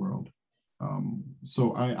interact with the world.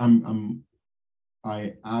 So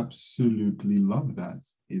I absolutely love that.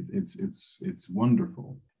 It's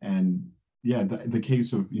wonderful. And yeah, the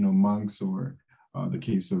case of, monks, or the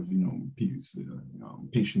case of,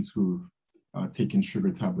 patients who've taken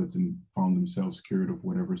sugar tablets and found themselves cured of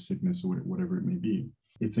whatever sickness or whatever it may be.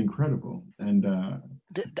 It's incredible. And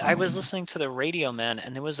I was listening to the radio, man,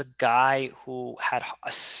 and there was a guy who had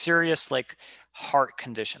a serious like heart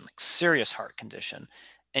condition, like serious heart condition,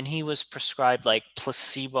 and he was prescribed like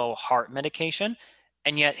placebo heart medication,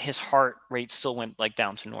 and yet his heart rate still went like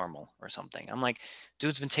down to normal or something. I'm like,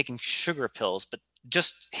 dude's been taking sugar pills, but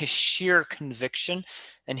just his sheer conviction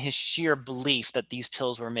and his sheer belief that these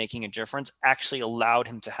pills were making a difference actually allowed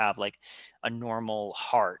him to have like a normal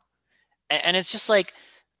heart. And it's just like,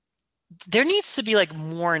 there needs to be like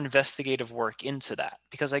more investigative work into that,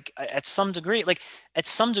 because like at some degree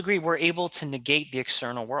we're able to negate the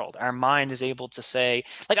external world. Our mind is able to say,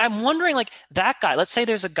 like, I'm wondering, like, that guy, let's say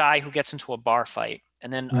there's a guy who gets into a bar fight,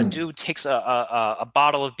 and then a dude takes a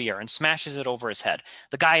bottle of beer and smashes it over his head.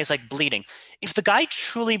 The guy is like bleeding. If the guy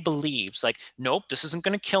truly believes, like, nope, this isn't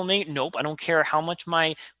going to kill me, nope, I don't care how much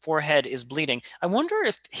my forehead is bleeding, I wonder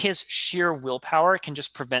if his sheer willpower can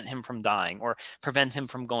just prevent him from dying, or prevent him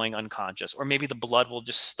from going unconscious, or maybe the blood will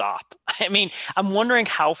just stop. I mean, I'm wondering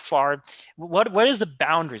how far, what is the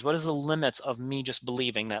boundaries, what is the limits of me just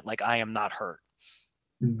believing that, like, I am not hurt.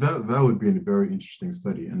 that would be a very interesting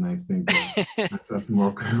study, and I think that's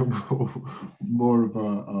more more of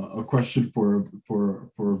a question for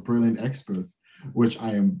brilliant experts, which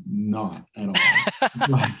I am not at all.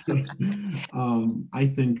 But,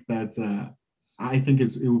 I think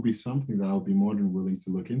it would be something that I'll be more than willing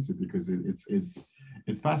to look into, because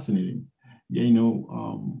it's fascinating. Yeah,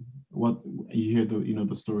 what you hear,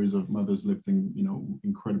 the stories of mothers lifting,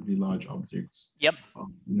 incredibly large objects, Yep.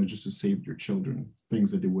 just to save their children, things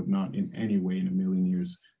that they would not in any way in a million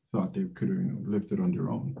years thought they could have, lifted on their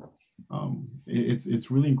own. It's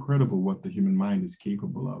really incredible what the human mind is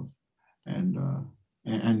capable of. And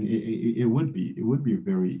it would be a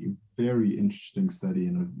very, very interesting study.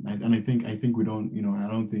 And I think we don't,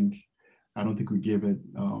 I don't think we give it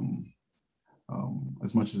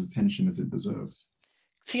as much as attention as it deserves.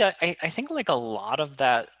 See, I think like a lot of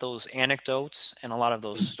those anecdotes and a lot of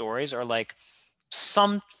those stories are like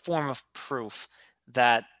some form of proof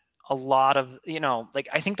that a lot of, like,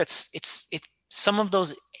 I think some of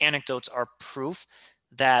those anecdotes are proof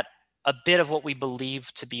that a bit of what we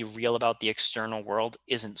believe to be real about the external world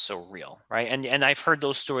isn't so real, right? And I've heard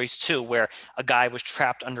those stories too, where a guy was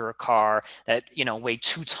trapped under a car that, weighed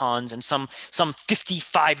 2 tons, and some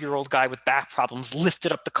 55-year-old guy with back problems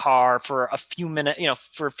lifted up the car for a few minutes,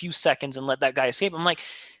 for a few seconds, and let that guy escape. I'm like,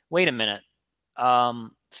 wait a minute.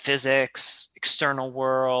 Physics, external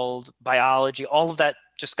world, biology, all of that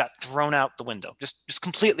just got thrown out the window. Just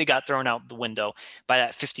completely got thrown out the window by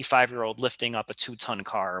that 55-year-old lifting up a 2-ton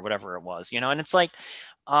car or whatever it was, and it's like,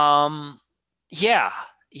 yeah,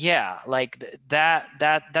 like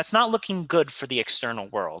that's not looking good for the external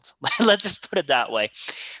world. Let's just put it that way.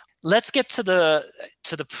 Let's get to the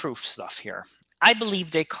proof stuff here. I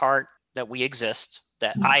believe, Descartes, that we exist,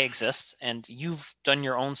 that I exist, and you've done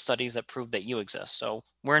your own studies that prove that you exist. So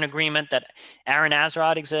we're in agreement that Aaron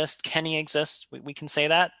Azrod exists, Kenny exists. We can say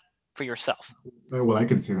that for yourself. Well, I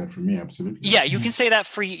can say that for me, absolutely. Yeah, you can say that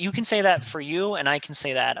for you. You can say that for you, and I can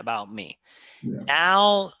say that about me. Yeah.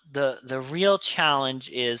 Now, the real challenge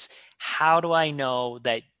is, how do I know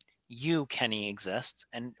that you, Kenny, exist?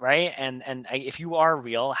 And right, and if you are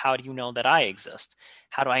real, how do you know that I exist?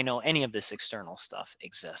 How do I know any of this external stuff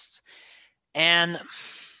exists? And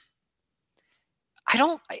I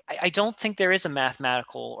don't think there is a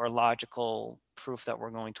mathematical or logical proof that we're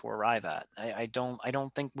going to arrive at. I don't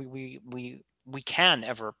think we can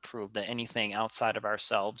ever prove that anything outside of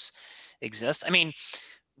ourselves exists. I mean,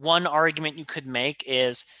 one argument you could make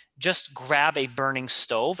is just grab a burning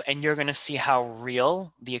stove and you're going to see how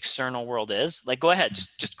real the external world is. Like, go ahead,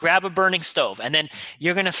 just grab a burning stove and then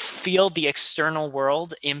you're going to feel the external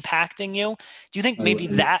world impacting you. Do you think maybe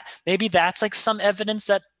that's like some evidence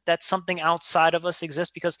that something outside of us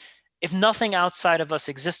exists? Because if nothing outside of us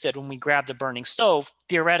existed when we grabbed a burning stove,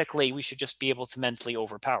 theoretically, we should just be able to mentally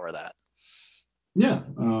overpower that. Yeah.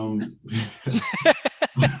 Oh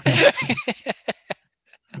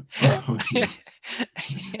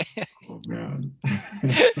man.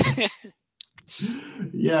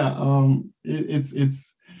 Yeah,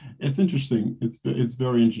 it's interesting. It's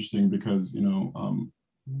very interesting because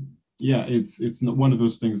Yeah, it's not one of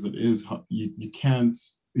those things that is you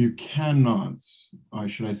cannot,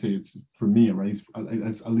 should I say, it's for me, right,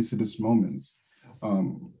 at least at this moment,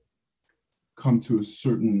 um come to a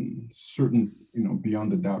certain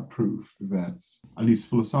beyond the doubt proof that, at least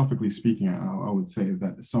philosophically speaking, I would say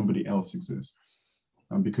that somebody else exists,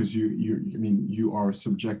 because I mean, you are a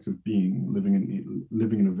subjective being living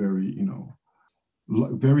in a very,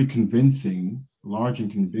 very convincing, large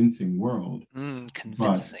and convincing world, but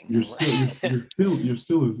Convincing. you're still,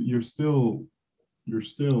 you're still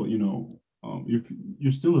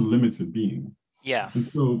a limited being. Yeah. And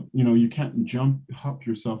so, you can't hop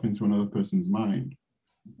yourself into another person's mind.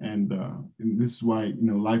 And this is why,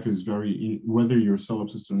 life is very, whether you're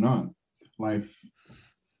solipsist or not, life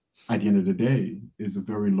at the end of the day is a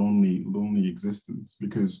very lonely existence,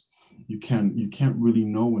 because you can't really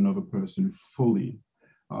know another person fully,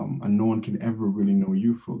 and no one can ever really know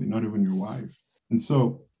you fully, not even your wife. And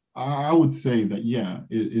so I would say that, yeah,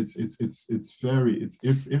 it's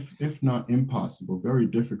if not impossible, very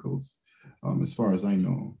difficult, as far as I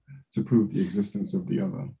know, to prove the existence of the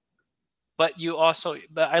other. But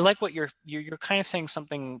I like what you're kind of saying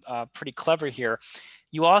something pretty clever here.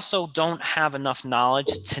 You also don't have enough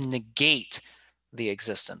knowledge to negate the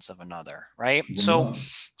existence of another, right? So, Voila.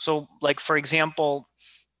 so like for example,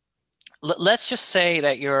 let's just say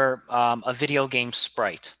that you're a video game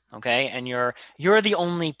sprite, okay, and you're the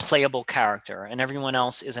only playable character, and everyone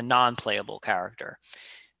else is a non-playable character.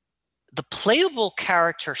 The playable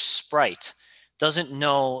character sprite doesn't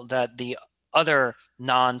know that the other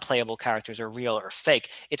non-playable characters are real or fake.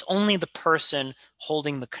 It's only the person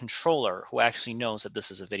holding the controller who actually knows that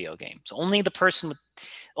this is a video game. So only the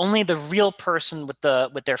real person with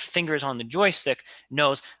their fingers on the joystick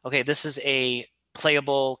knows, okay, this is a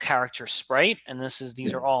playable character sprite, and these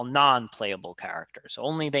Yeah. are all non-playable characters. So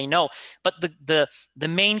only they know. But the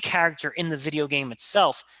main character in the video game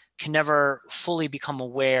itself can never fully become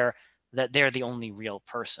aware that they're the only real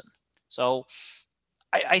person. So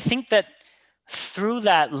I think that through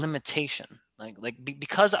that limitation,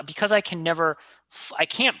 because I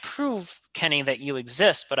can't prove, Kenny, that you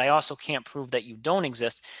exist, but I also can't prove that you don't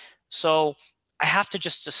exist. So I have to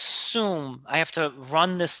just assume, I have to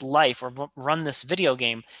run this life or run this video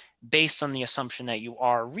game based on the assumption that you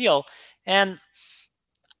are real. And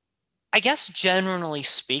I guess generally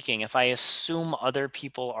speaking, if I assume other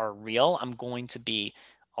people are real, I'm going to be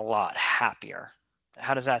a lot happier.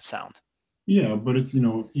 How does that sound? Yeah, but it's,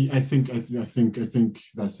 I think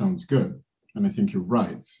that sounds good, and I think you're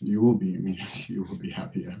right. You will be, I mean, you will be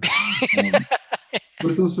happier. Um, but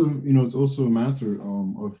it's also a matter,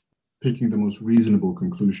 of picking the most reasonable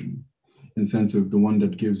conclusion, in sense of the one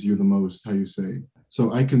that gives you the most, how you say.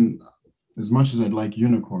 So I can, as much as I'd like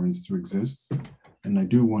unicorns to exist, and I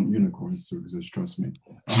do want unicorns to exist, trust me.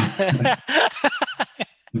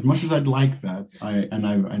 As much as I'd like that, I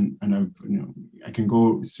can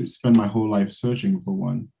go spend my whole life searching for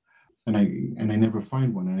one, and I never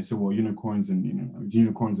find one. And I say, well, unicorns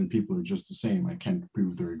and people are just the same. I can't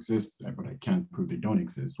prove they exist, but I can't prove they don't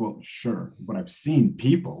exist. Well, sure, but I've seen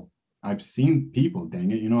people. I've seen people.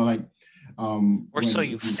 Dang it, like, Or so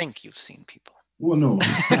you think you've seen people. well, no.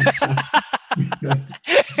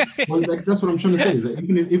 Well, that's what I'm trying to say. Is that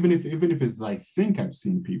even if it's like, I think I've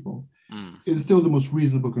seen people, it's still the most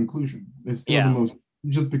reasonable conclusion. It's still the most,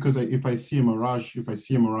 just because if I see a mirage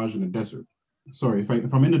in the desert, sorry,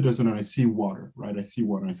 if I'm in the desert and I see water, right? I see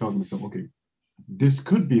water and I tell myself, okay, this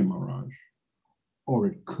could be a mirage, or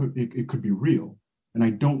it could be real, and I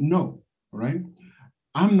don't know, right?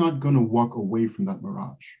 I'm not gonna walk away from that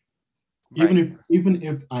mirage. Right. Even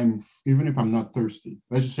if I'm not thirsty.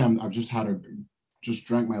 Let's just say I've just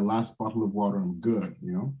drank my last bottle of water. I'm good.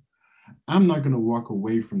 I'm not going to walk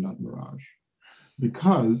away from that mirage,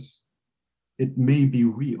 because it may be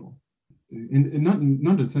real. In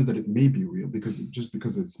not the sense that it may be real, because just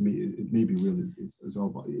because it may be real is all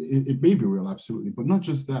about it may be real, absolutely, but not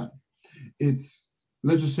just that. It's,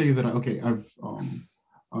 let's just say that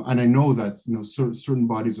and I know that certain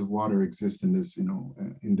bodies of water exist in this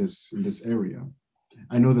in this area.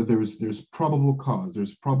 I know that there's probable cause,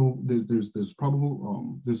 there's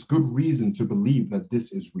good reason to believe that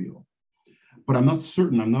this is real, but I'm not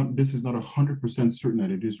certain. This is not 100% certain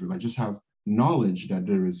that it is real. I just have knowledge that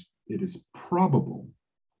it is probable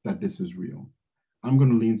that this is real. I'm going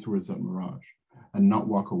to lean towards that mirage and not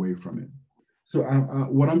walk away from it. So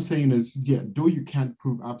what I'm saying is, yeah, though you can't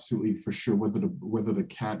prove absolutely for sure whether the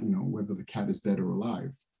cat is dead or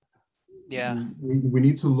alive. Yeah. We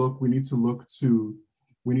need to look. We need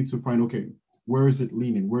to find, okay, where is it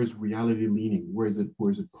leaning? Where is reality leaning? Where is it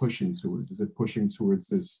pushing towards? Is it pushing towards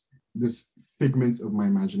this this figment of my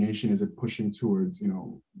imagination? Is it pushing towards,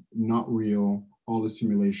 not real, all a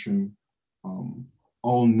simulation, um,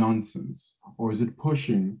 all nonsense? Or is it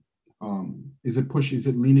pushing, is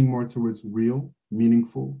it leaning more towards real,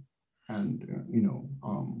 meaningful, and,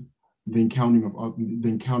 the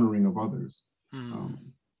encountering of others? Hmm.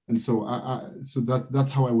 Um, and so that's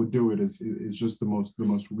how I would do it. Is just the most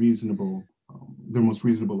reasonable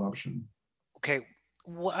option. Okay,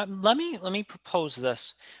 let me propose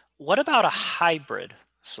this. What about a hybrid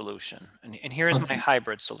solution? And here's my Okay.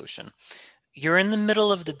 hybrid solution. You're in the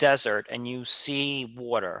middle of the desert and you see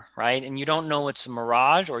water, right? And you don't know it's a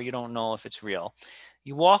mirage or you don't know if it's real.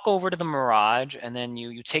 You walk over to the mirage and then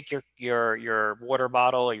you take your water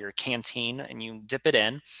bottle or your canteen and you dip it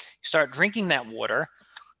in. You start drinking that water.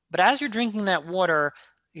 But as you're drinking that water,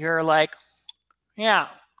 you're like, yeah,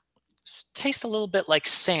 tastes a little bit like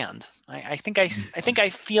sand. I think I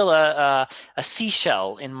feel a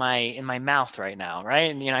seashell in my mouth right now,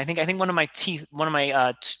 right? And I think one of my teeth one of my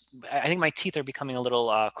I think my teeth are becoming a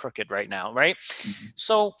little crooked right now, right? Mhm.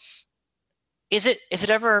 So is it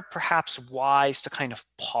ever perhaps wise to kind of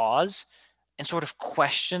pause and sort of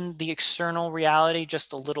question the external reality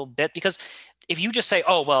just a little bit? Because if you just say,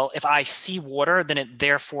 oh, well, if I see water, then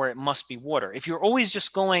therefore it must be water. If you're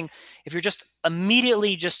just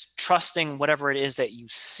immediately just trusting whatever it is that you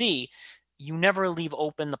see, you never leave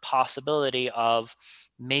open the possibility of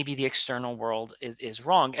maybe the external world is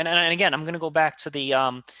wrong. And again, I'm going to go back to the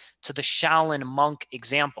Shaolin monk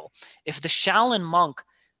example. If the Shaolin monk,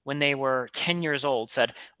 when they were 10 years old,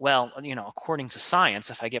 said, well, according to science,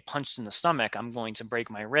 if I get punched in the stomach, I'm going to break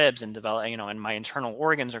my ribs and develop, and my internal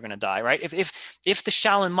organs are going to die, right? If the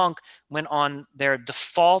Shaolin monk went on their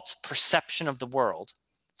default perception of the world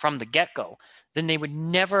from the get-go, then they would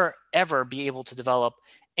never ever be able to develop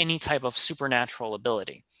any type of supernatural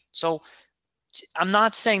ability. So I'm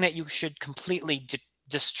not saying that you should completely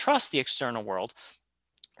distrust the external world.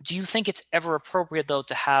 Do you think it's ever appropriate, though,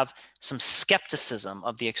 to have some skepticism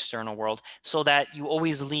of the external world so that you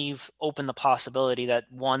always leave open the possibility that,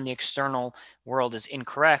 one, the external world is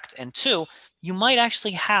incorrect, and two, you might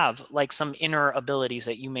actually have like some inner abilities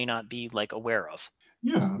that you may not be like aware of?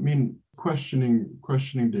 Yeah, I mean, questioning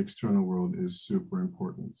the external world is super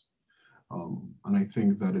important. And I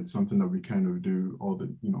think that it's something that we kind of do all the,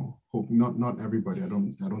 hope not everybody. I don't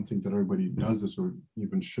think that everybody does this or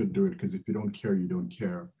even should do it, because if you don't care, you don't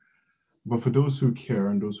care. But for those who care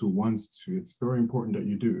and those who wants to, it's very important that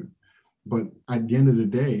you do. But at the end of the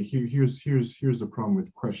day, here's the problem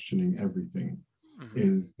with questioning everything. Hmm.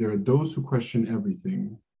 Is there are those who question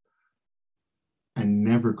everything and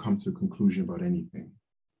never come to a conclusion about anything.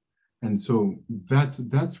 And so that's a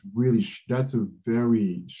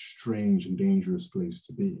very strange and dangerous place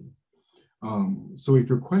to be. So if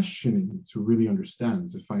you're questioning to really understand,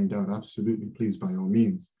 to find out, absolutely, please, by all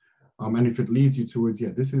means. And if it leads you towards, yeah,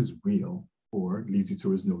 this is real, or leads you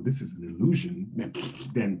towards, no, this is an illusion,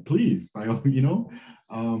 then please, by all,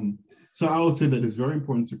 so I would say that it's very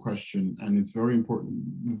important to question, and it's very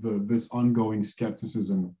important. This ongoing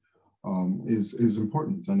skepticism is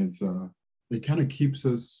important, and it kind of keeps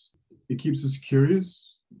us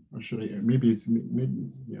curious, or should I, maybe,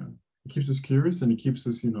 yeah, it keeps us curious, and it keeps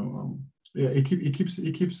us, yeah, it keeps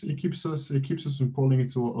us from falling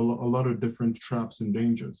into a lot of different traps and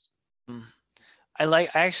dangers. I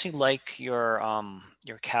actually like your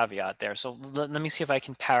caveat there. So let me see if I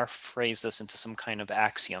can paraphrase this into some kind of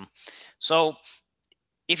axiom. So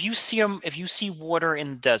if you see water in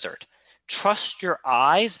the desert, trust your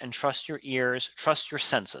eyes and trust your ears, trust your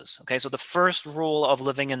senses. Okay, so the first rule of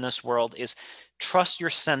living in this world is trust your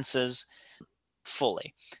senses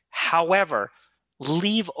fully. However,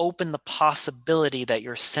 leave open the possibility that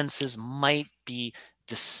your senses might be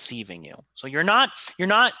deceiving you. So you're not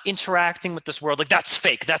interacting with this world like that's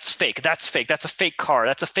fake, that's fake, that's fake, that's a fake car,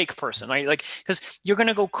 that's a fake person, right? Like, because you're going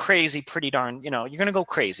to go crazy pretty darn, you're going to go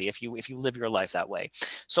crazy if you live your life that way.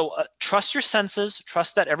 So trust your senses,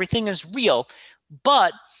 trust that everything is real,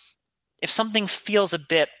 but if something feels a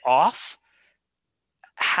bit off,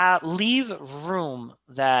 leave room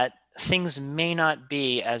that things may not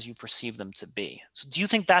be as you perceive them to be. So do you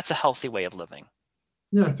think that's a healthy way of living?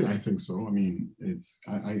 Yeah, I think so. I mean,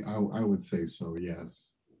 I would say so,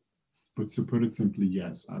 yes. But to put it simply,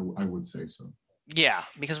 yes, I would say so. Yeah,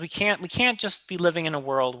 because we can't just be living in a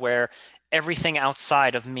world where everything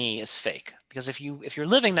outside of me is fake. Because if you're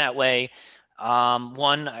living that way,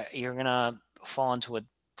 one, you're gonna fall into a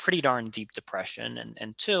pretty darn deep depression,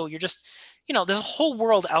 and two, you're just, there's a whole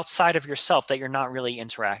world outside of yourself that you're not really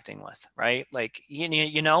interacting with, right? Like,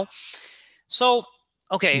 So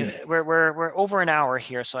Okay, Yeah. we're over an hour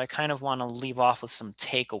here, so I kind of want to leave off with some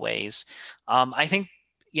takeaways. I think,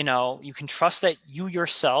 you can trust that you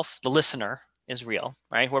yourself, the listener, is real,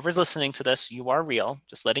 right? Whoever's listening to this, you are real.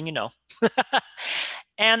 Just letting you know.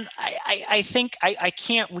 And I think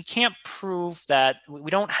we can't prove that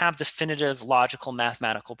we don't have definitive logical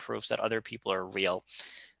mathematical proofs that other people are real.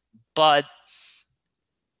 But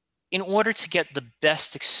in order to get the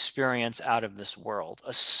best experience out of this world,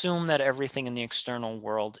 assume that everything in the external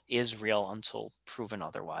world is real until proven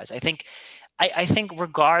otherwise. I think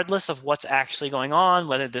regardless of what's actually going on,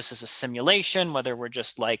 whether this is a simulation, whether we're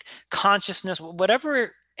just like consciousness,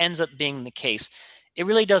 whatever ends up being the case, it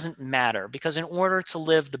really doesn't matter, because in order to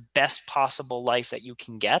live the best possible life that you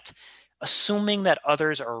can get, assuming that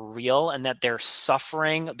others are real and that their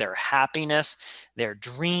suffering, their happiness, their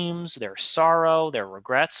dreams, their sorrow, their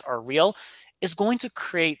regrets are real is going to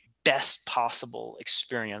create best possible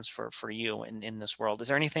experience for you in this world. Is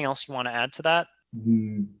there anything else you want to add to that?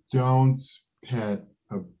 Don't pet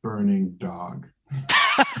a burning dog.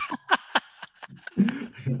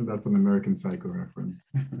 That's an American Psycho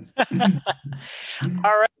reference.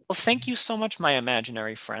 All right. Well, thank you so much, my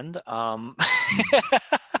imaginary friend.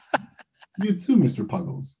 You too, Mr.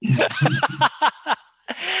 Puggles.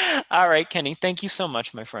 All right, Kenny. Thank you so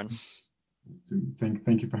much, my friend.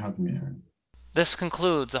 Thank you for having me, Aaron. This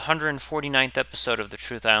concludes the 149th episode of the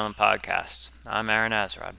Truth Island podcast. I'm Aaron Azrod.